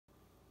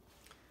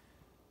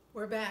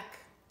We're back,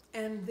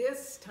 and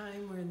this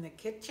time we're in the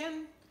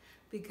kitchen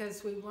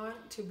because we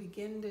want to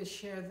begin to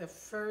share the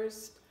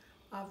first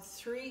of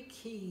 3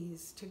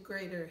 keys to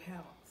greater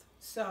health.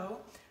 So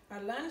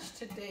our lunch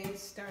today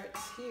starts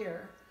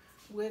here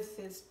with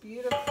this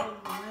beautiful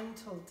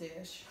lentil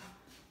dish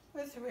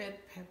with red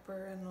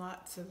pepper and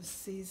lots of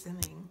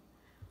seasoning.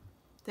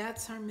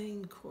 That's our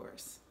main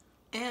course.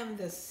 And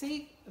the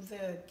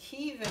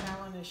key that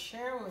I want to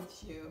share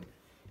with you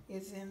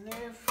is in the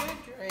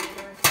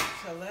refrigerator,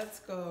 so let's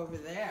go over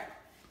there.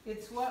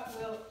 It's what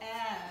we'll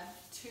add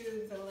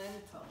to the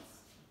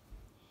lentils.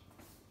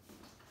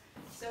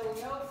 So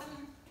we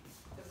open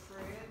the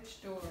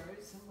fridge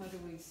doors, and what do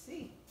we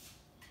see?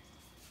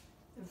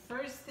 The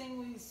first thing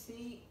we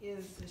see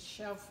is a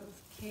shelf of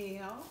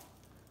kale,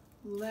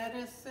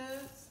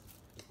 lettuces,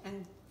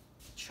 and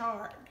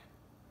chard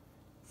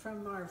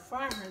from our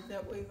farmer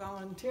that we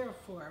volunteer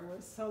for. We're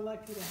so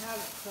lucky to have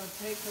it, so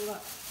take a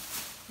look.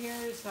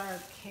 Here's our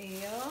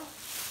kale.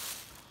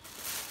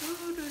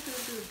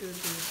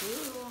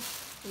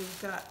 We've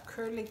got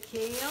curly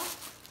kale,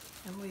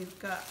 and we've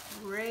got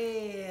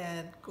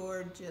red,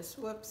 gorgeous,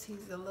 whoops,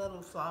 he's a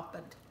little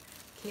flopped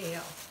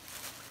kale.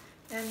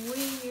 And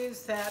we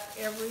use that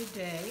every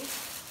day.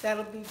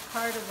 That'll be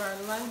part of our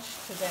lunch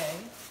today.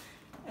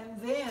 And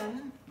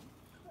then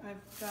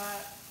I've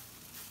got,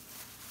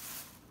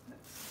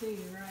 let's see,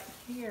 right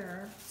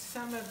here,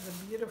 some of the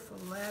beautiful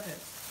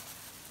lettuce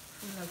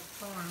from the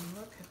farm.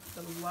 Look at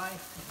the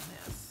life in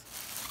this.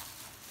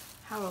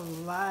 How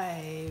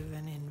alive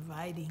and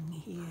inviting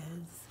he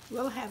is.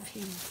 We'll have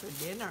him for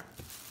dinner.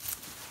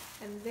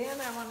 And then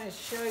I want to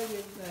show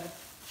you the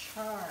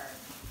chard.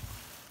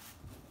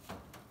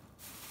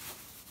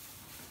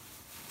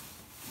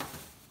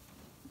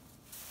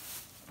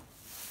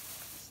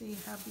 See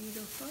how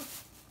beautiful?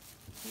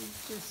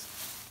 He's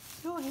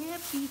just so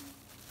happy.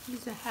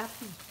 He's a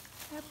happy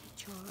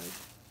chard.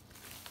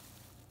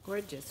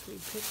 Gorgeous. We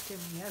picked him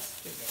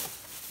yesterday.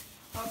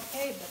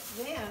 Okay,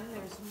 but then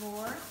there's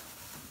more.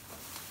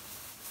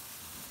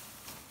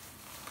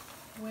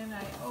 When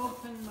I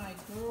open my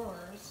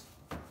drawers,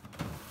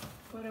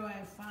 what do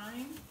I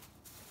find?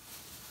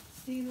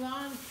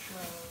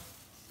 Cilantro.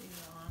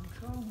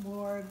 Cilantro,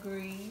 more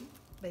green,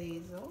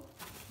 basil,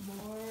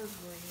 more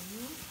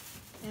green.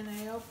 And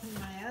I open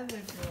my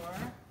other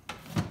drawer,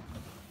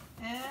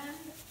 and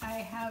I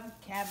have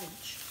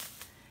cabbage.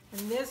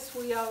 And this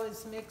we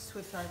always mix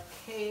with our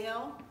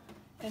kale.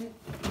 And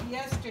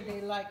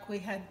yesterday, like, we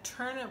had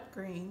turnip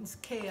greens,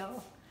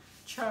 kale,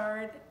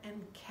 chard,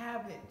 and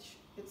cabbage.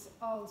 It's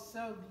all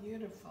so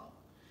beautiful.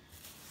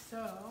 So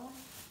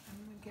I'm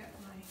gonna get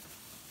my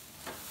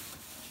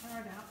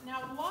chard out.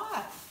 Now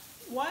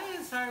why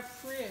is our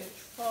fridge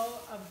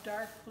full of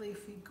dark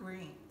leafy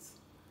greens?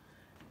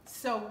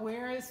 So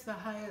where is the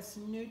highest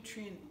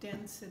nutrient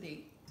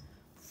density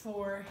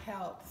for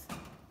health?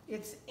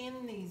 It's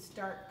in these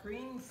dark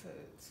green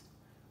foods.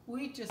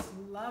 We just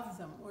love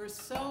them. We're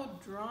so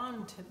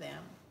drawn to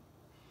them.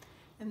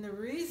 And the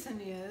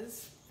reason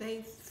is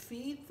they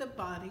feed the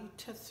body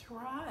to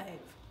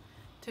thrive,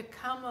 to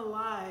come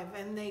alive,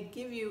 and they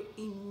give you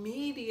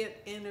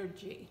immediate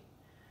energy.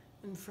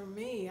 And for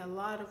me, a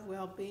lot of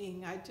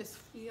well-being. I just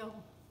feel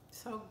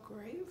so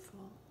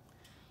grateful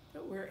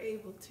that we're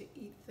able to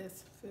eat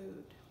this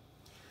food.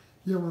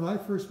 Yeah, when I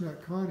first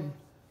met Connie,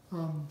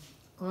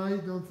 I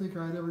don't think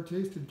I'd ever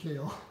tasted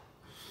kale.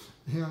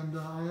 And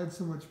I had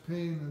so much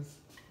pain, as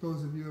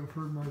those of you have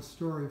heard my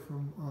story,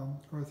 from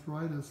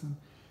arthritis. And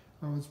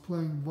I was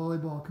playing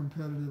volleyball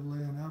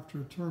competitively, and after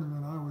a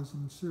tournament I was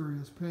in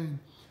serious pain.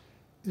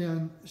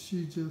 And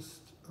she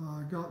just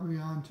got me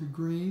onto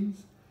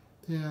greens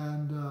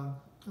and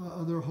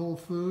other whole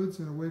foods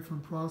and away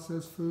from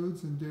processed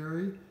foods and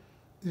dairy.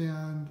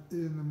 And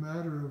in a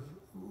matter of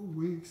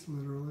weeks,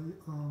 literally,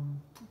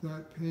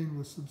 that pain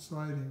was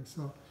subsiding.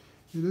 So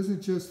it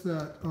isn't just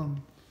that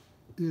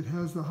it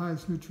has the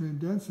highest nutrient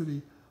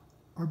density.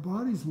 Our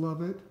bodies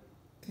love it,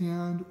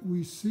 and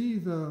we see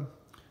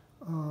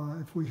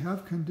if we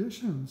have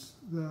conditions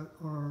that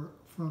are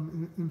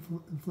from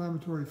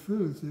inflammatory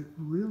foods, it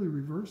really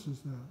reverses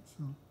that.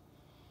 So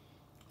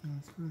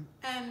that's great.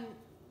 And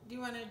do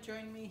you want to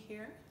join me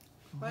here?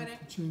 I'll have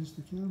to change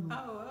the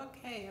camera. Oh,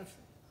 okay.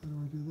 How do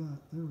I do that?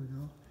 There we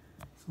go.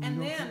 So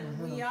and then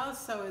we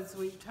also, as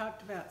we've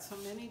talked about so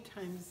many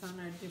times on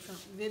our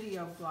different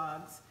video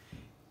blogs,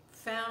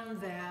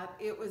 found that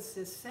it was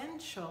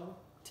essential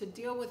to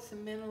deal with the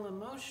mental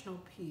emotional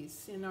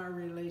piece in our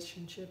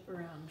relationship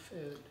around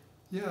food.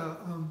 Yeah,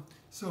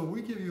 so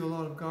we give you a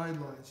lot of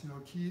guidelines. You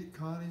know,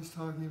 Connie's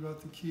talking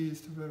about the keys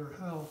to better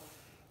health.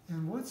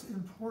 And what's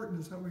important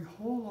is that we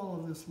hold all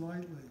of this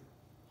lightly.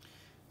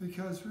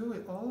 Because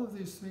really all of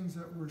these things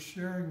that we're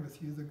sharing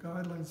with you, the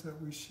guidelines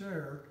that we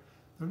share,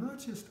 they're not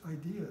just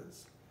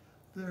ideas.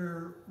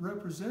 They're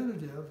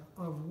representative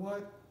of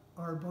what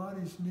our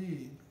bodies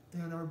need.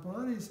 And our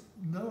bodies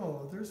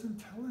know, there's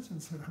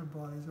intelligence in our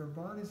bodies. Our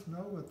bodies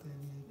know what they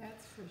need.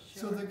 That's for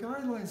sure. So the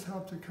guidelines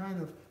help to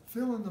kind of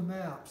fill in the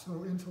map.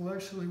 So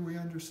intellectually we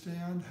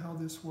understand how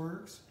this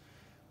works.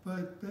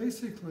 But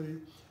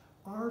basically,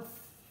 our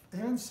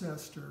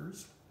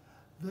ancestors,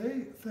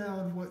 they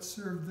found what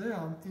served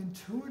them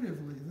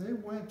intuitively. They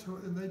went to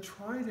and they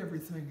tried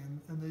everything,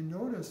 and they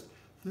noticed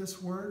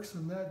this works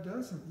and that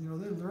doesn't. You know,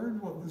 they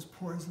learned what was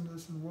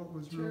poisonous and what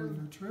was really True.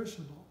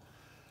 nutritional.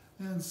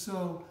 And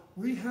so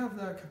we have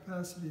that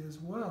capacity as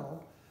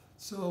well.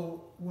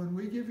 So when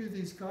we give you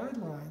these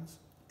guidelines,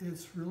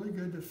 it's really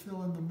good to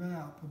fill in the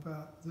map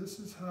about this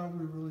is how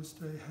we really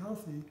stay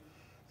healthy,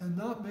 and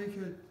not make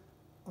it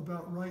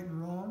about right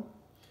and wrong,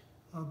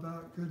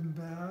 about good and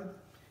bad.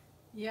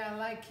 Yeah,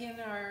 like in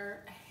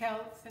our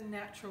health and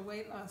natural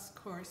weight loss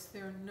course,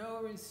 there are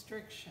no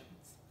restrictions.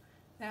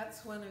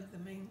 That's one of the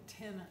main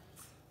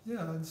tenets.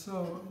 Yeah, and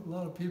so a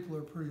lot of people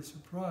are pretty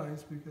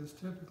surprised because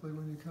typically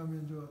when you come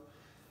into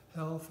a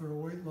health or a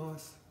weight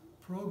loss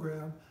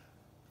program,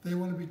 they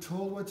want to be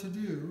told what to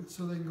do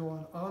so they can go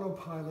on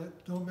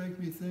autopilot. Don't make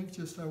me think,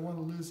 just I want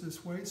to lose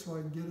this weight so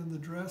I can get in the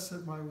dress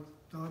at my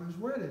daughter's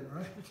wedding,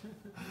 right?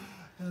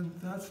 And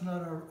that's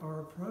not our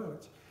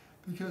approach,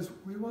 because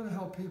we want to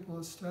help people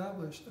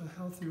establish a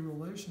healthy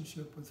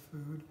relationship with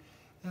food,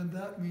 and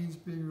that means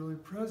being really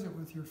present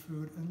with your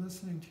food and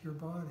listening to your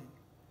body.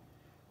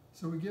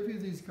 So we give you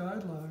these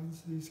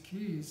guidelines, these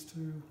keys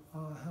to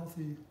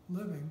healthy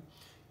living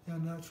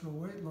and natural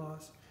weight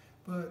loss,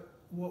 but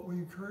what we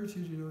encourage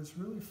you to do is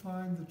really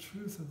find the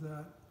truth of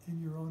that in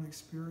your own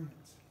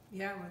experience.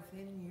 Yeah,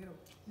 within you.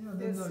 Yeah,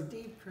 This then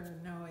deeper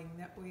knowing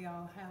that we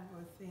all have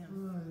within.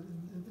 right,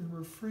 and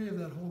we're free of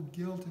that whole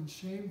guilt and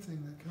shame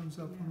thing that comes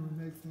up when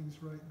we make things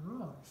right and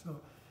wrong. So,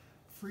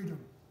 freedom.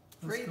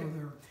 Let's Freedom. go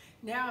there.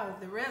 Now,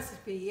 the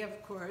recipe,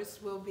 of course,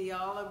 will be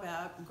all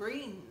about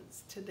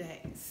greens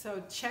today.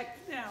 So check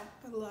it out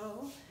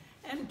below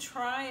and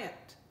try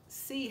it.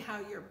 See how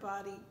your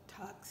body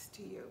talks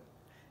to you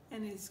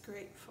and is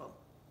grateful.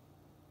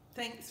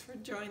 Thanks for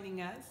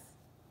joining us.